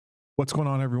What's going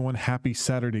on, everyone? Happy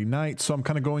Saturday night. So I'm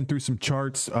kind of going through some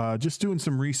charts, just doing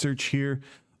some research here.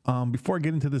 Before I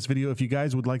get into this video, if you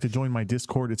guys would like to join my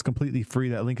Discord, it's completely free.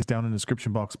 That link is down in the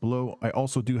description box below. I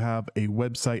also do have a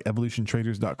website,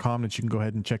 evolutiontraders.com, that you can go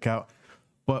ahead and check out.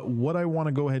 But what I want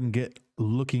to go ahead and get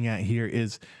looking at here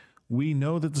is we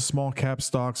know that the small cap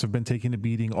stocks have been taking a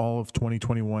beating all of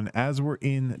 2021. As we're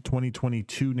in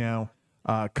 2022 now,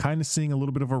 kind of seeing a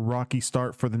little bit of a rocky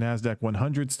start for the NASDAQ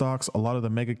 100 stocks. A lot of the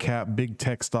mega cap, big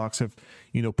tech stocks have,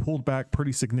 pulled back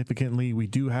pretty significantly. We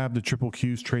do have the triple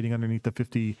Qs trading underneath the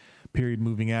 50 period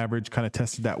moving average, kind of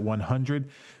tested that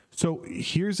 100. So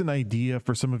here's an idea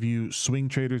for some of you swing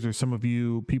traders or some of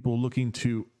you people looking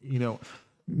to,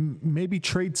 maybe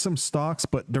trade some stocks,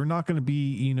 but they're not going to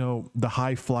be, the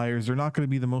high flyers. They're not going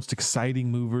to be the most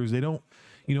exciting movers. They don't,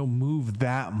 move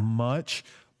that much.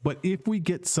 But if we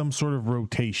get some sort of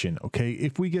rotation, okay,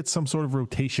 if we get some sort of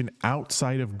rotation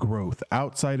outside of growth,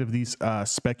 outside of these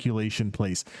speculation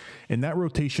plays, and that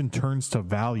rotation turns to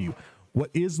value, what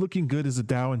is looking good is the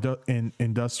Dow and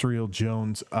Industrial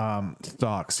Jones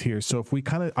stocks here. So if we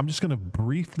I'm just going to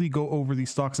briefly go over these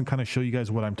stocks and kind of show you guys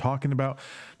what I'm talking about.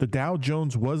 The Dow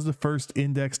Jones was the first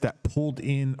index that pulled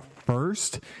in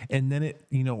first, and then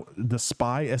the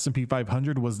SPY S&P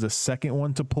 500 was the second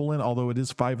one to pull in, although it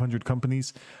is 500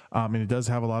 companies, and it does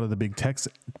have a lot of the big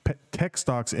tech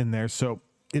stocks in there. So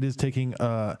it is taking,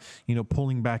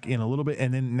 pulling back in a little bit.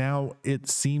 And then now it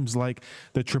seems like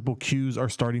the triple Qs are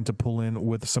starting to pull in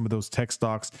with some of those tech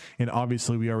stocks. And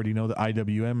obviously we already know the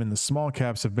IWM and the small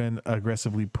caps have been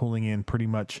aggressively pulling in pretty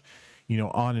much,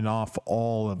 on and off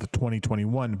all of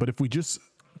 2021. But if we just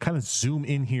kind of zoom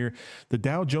in here, the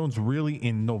Dow Jones really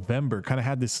in November kind of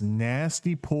had this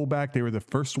nasty pullback. They were the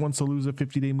first ones to lose a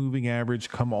 50-day moving average,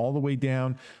 come all the way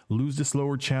down, lose this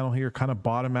lower channel here, kind of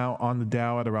bottom out on the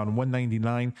Dow at around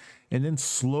 199, and then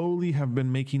slowly have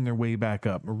been making their way back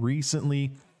up.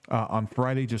 Recently, on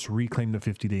Friday, just reclaimed the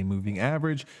 50-day moving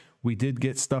average. We did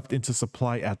get stuffed into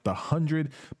supply at the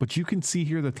 100, but you can see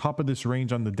here the top of this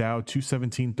range on the Dow,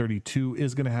 217.32,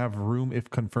 is going to have room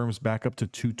if confirms back up to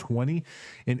 220.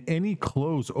 And any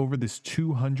close over this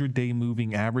 200-day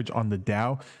moving average on the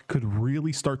Dow could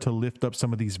really start to lift up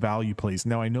some of these value plays.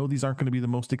 Now, I know these aren't going to be the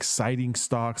most exciting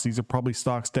stocks. These are probably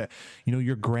stocks that,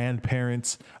 your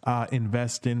grandparents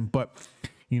invest in, but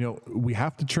we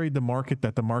have to trade the market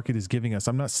that the market is giving us.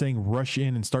 I'm not saying rush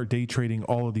in and start day trading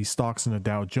all of these stocks in the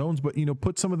Dow Jones, but,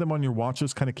 put some of them on your watch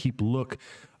list, kind of keep look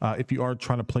if you are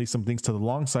trying to play some things to the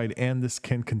long side, and this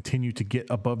can continue to get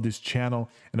above this channel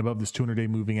and above this 200-day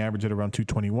moving average at around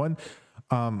 221.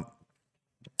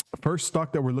 First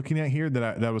stock that we're looking at here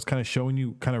that I was kind of showing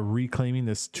you, kind of reclaiming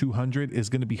this 200, is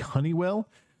going to be Honeywell.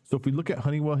 So if we look at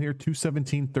Honeywell here,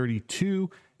 217.32,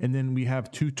 and then we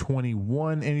have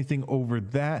 221, anything over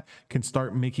that can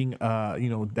start making,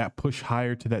 that push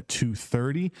higher to that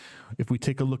 230. If we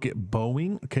take a look at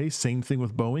Boeing, okay, same thing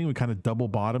with Boeing. We kind of double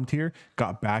bottomed here,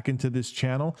 got back into this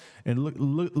channel, and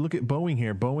look at Boeing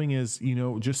here. Boeing is,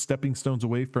 just stepping stones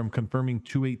away from confirming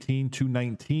 218,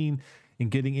 219, and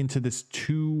getting into this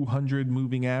 200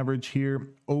 moving average here.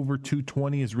 Over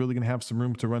 220 is really going to have some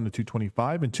room to run to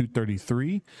 225 and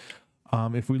 233.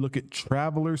 If we look at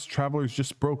Travelers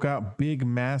just broke out, big,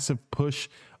 massive push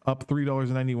up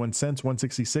 $3.91,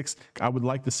 166. I would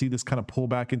like to see this kind of pull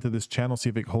back into this channel, see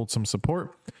if it holds some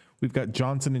support. We've got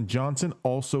Johnson & Johnson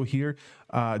also here,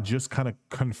 just kind of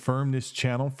confirm this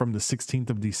channel from the 16th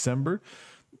of December.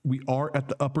 We are at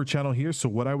the upper channel here. So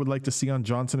what I would like to see on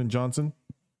Johnson & Johnson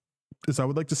is I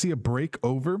would like to see a break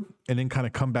over and then kind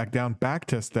of come back down, back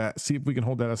test that, see if we can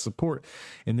hold that as support.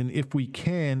 And then if we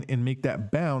can and make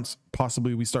that bounce,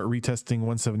 possibly we start retesting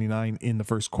 179 in the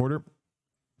first quarter.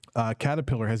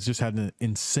 Caterpillar has just had an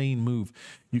insane move.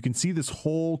 You can see this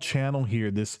whole channel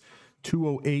here, this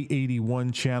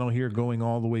 208.81 channel here, going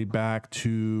all the way back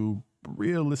to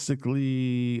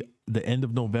realistically the end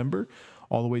of November,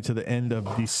 all the way to the end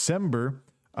of December.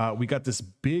 We got this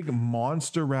big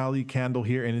monster rally candle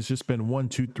here, and it's just been 1,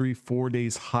 2, 3, 4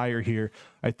 days higher here.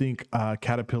 I think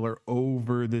Caterpillar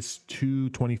over this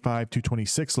 225,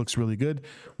 226 looks really good.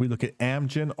 We look at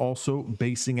Amgen also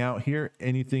basing out here,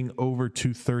 anything over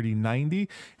 230.90.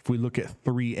 If we look at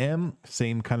 3M,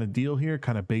 same kind of deal here,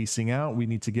 kind of basing out. We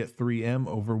need to get 3M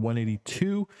over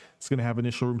 182. It's going to have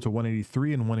initial room to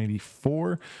 183 and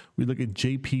 184. We look at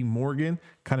JP Morgan,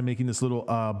 kind of making this little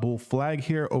bull flag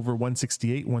here over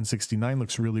 168, 169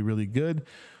 looks really, really good.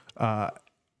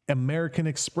 American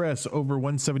Express over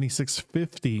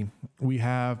 176.50. We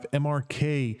have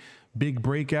MRK, big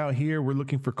breakout here. We're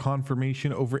looking for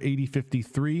confirmation over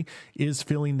 80.53, is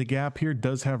filling the gap here,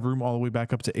 does have room all the way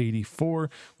back up to 84.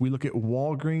 We look at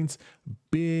Walgreens,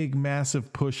 big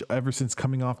massive push ever since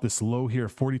coming off this low here,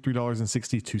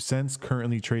 $43.62,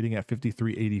 currently trading at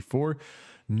 53.84.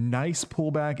 Nice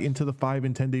pullback into the 5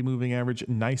 and 10 day moving average.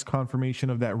 Nice confirmation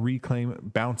of that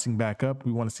reclaim, bouncing back up.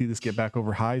 We want to see this get back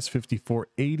over highs,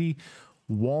 54.80.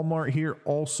 Walmart here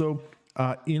also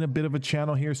in a bit of a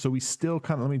channel here. So we still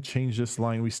kind of, let me change this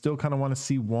line. We still kind of want to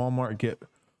see Walmart get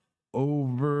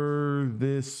over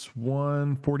this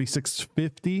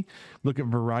 146.50. Look at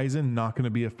Verizon, not going to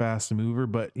be a fast mover,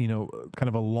 but you know, kind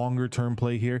of a longer term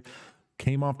play here.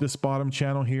 Came off this bottom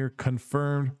channel here,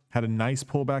 confirmed, had a nice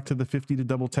pullback to the 50 to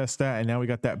double test that, and now we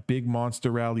got that big monster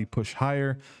rally push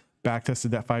higher, back tested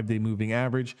that 5 day moving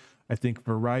average. I think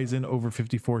Verizon over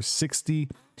 54.60.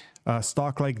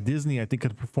 Stock like Disney, I think,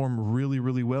 could perform really,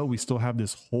 really well. We still have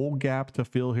this whole gap to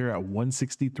fill here at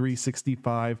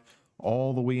 163.65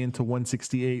 all the way into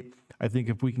 168. I think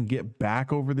if we can get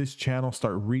back over this channel,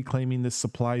 start reclaiming this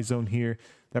supply zone here,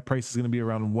 that price is going to be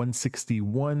around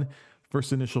 161.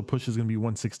 First initial push is going to be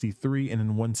 163 and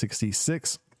then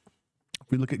 166. If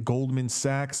we look at Goldman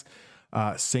Sachs,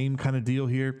 same kind of deal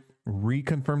here.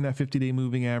 Reconfirm that 50-day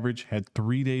moving average. Had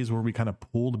 3 days where we kind of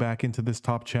pulled back into this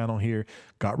top channel here.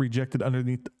 Got rejected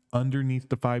underneath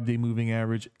the 5-day moving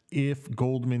average. If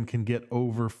Goldman can get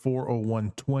over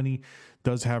 401.20,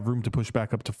 does have room to push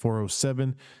back up to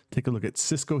 407. Take a look at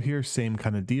Cisco here. Same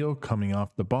kind of deal, coming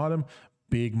off the bottom.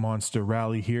 Big monster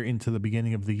rally here into the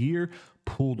beginning of the year,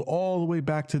 pulled all the way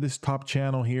back to this top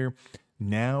channel here.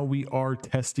 Now we are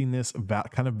testing this,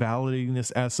 kind of validating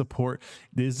this as support.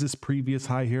 Is this previous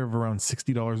high here of around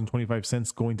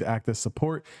 $60.25 going to act as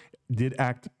support? Did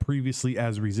act previously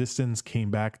as resistance, came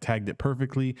back, tagged it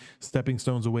perfectly, stepping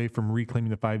stones away from reclaiming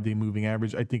the 5-day moving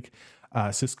average. I think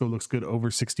Cisco looks good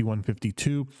over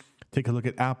 61.52. Take a look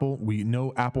at Apple. We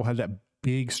know Apple had that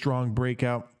big strong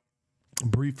breakout,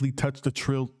 briefly touched the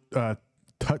 $3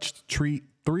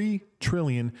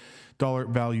 trillion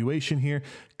valuation here,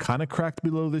 kind of cracked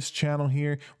below this channel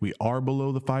here. We are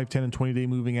below the 5, 10 and 20 day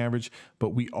moving average, but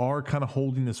we are kind of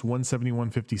holding this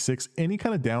 171.56. Any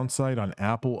kind of downside on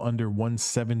Apple under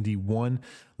 171,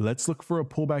 let's look for a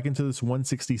pullback into this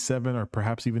 167 or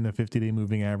perhaps even the 50-day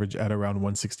moving average at around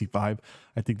 165.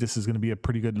 I think this is going to be a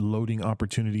pretty good loading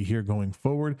opportunity here going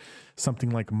forward.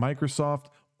 Something like Microsoft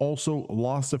also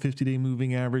lost a 50-day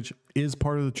moving average, is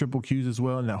part of the triple Qs as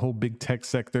well in that whole big tech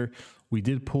sector. We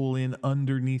did pull in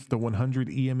underneath the 100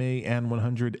 EMA and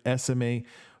 100 SMA,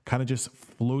 kind of just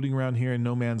floating around here in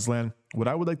no man's land. What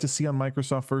I would like to see on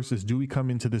Microsoft first is, do we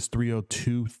come into this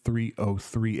 302,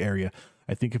 303 area?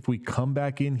 I think if we come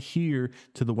back in here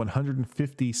to the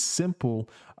 150 simple,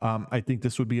 I think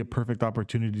this would be a perfect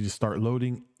opportunity to start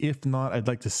loading. If not, I'd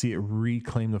like to see it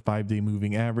reclaim the 5-day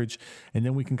moving average. And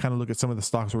then we can kind of look at some of the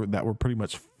stocks that were pretty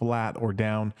much flat or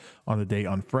down on the day.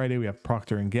 On Friday, we have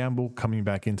Procter & Gamble coming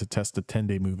back in to test the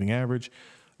 10-day moving average.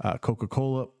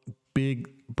 Coca-Cola, big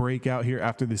breakout here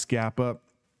after this gap up.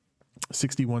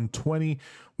 61.20.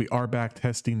 We are back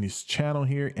testing this channel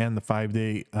here and the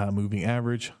 5-day moving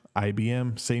average.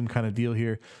 IBM, same kind of deal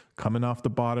here, coming off the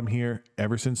bottom here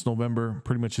ever since November,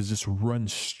 pretty much has just run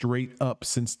straight up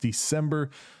since December,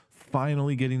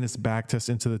 finally getting this back test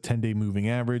into the 10-day moving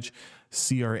average.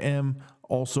 CRM,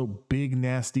 also big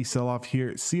nasty sell-off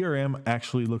here. CRM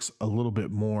actually looks a little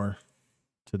bit more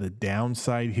to the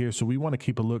downside here, so we want to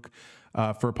keep a look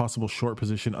for a possible short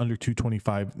position under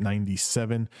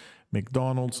 225.97.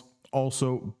 McDonald's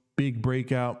also big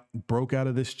breakout, broke out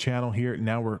of this channel here.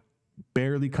 Now we're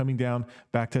barely coming down,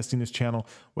 back testing this channel.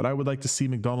 What I would like to see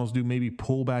McDonald's do, maybe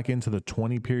pull back into the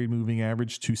 20 period moving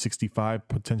average, 265,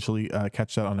 potentially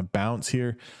catch that on a bounce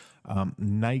here.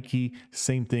 Nike,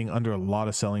 same thing, under a lot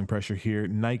of selling pressure here.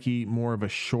 Nike, more of a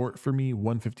short for me,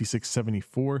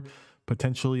 156.74,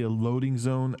 potentially a loading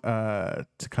zone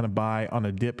to kind of buy on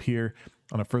a dip here,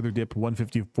 on a further dip,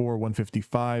 154,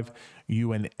 155.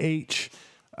 UNH,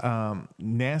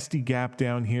 nasty gap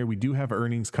down here. We do have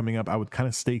earnings coming up. I would kind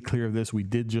of stay clear of this. We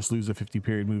did just lose a 50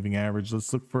 period moving average.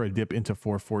 Let's look for a dip into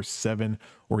 447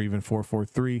 or even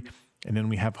 443. And then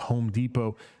we have Home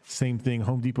Depot, same thing.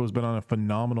 Home Depot has been on a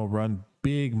phenomenal run,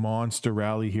 big monster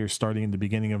rally here starting in the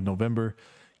beginning of November,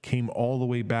 came all the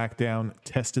way back down,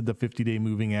 tested the 50-day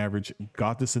moving average,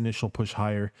 got this initial push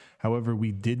higher. However,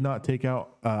 we did not take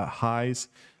out highs.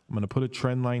 I'm going to put a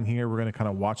trend line here. We're going to kind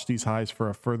of watch these highs for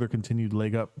a further continued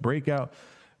leg up breakout.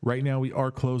 Right now, we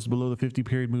are closed below the 50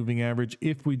 period moving average.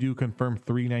 If we do confirm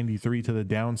 393 to the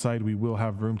downside, we will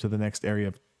have room to the next area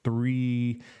of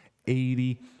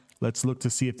 380. Let's look to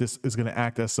see if this is going to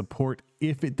act as support.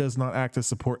 If it does not act as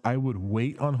support, I would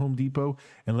wait on Home Depot,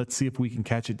 and let's see if we can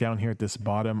catch it down here at this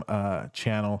bottom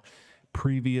channel.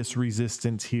 Previous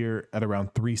resistance here at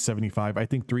around 375. I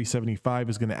think 375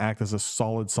 is going to act as a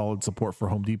solid support for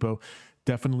Home Depot.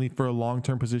 Definitely for a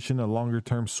long-term position, a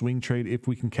longer-term swing trade if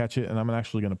we can catch it. And I'm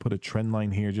actually going to put a trend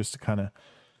line here just to kind of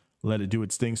let it do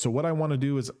its thing. So what I want to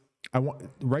do is I want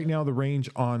right now the range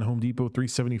on Home Depot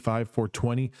 375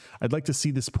 420. I'd like to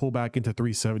see this pull back into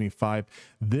 375.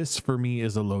 This for me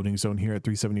is a loading zone here at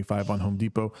 375 on Home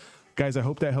Depot. Guys, I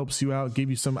hope that helps you out, gave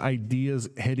you some ideas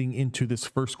heading into this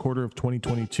first quarter of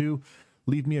 2022.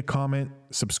 Leave me a comment,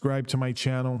 subscribe to my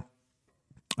channel,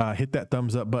 hit that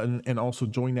thumbs up button, and also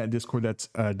join that Discord that's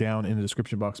down in the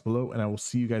description box below. And I will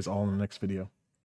see you guys all in the next video.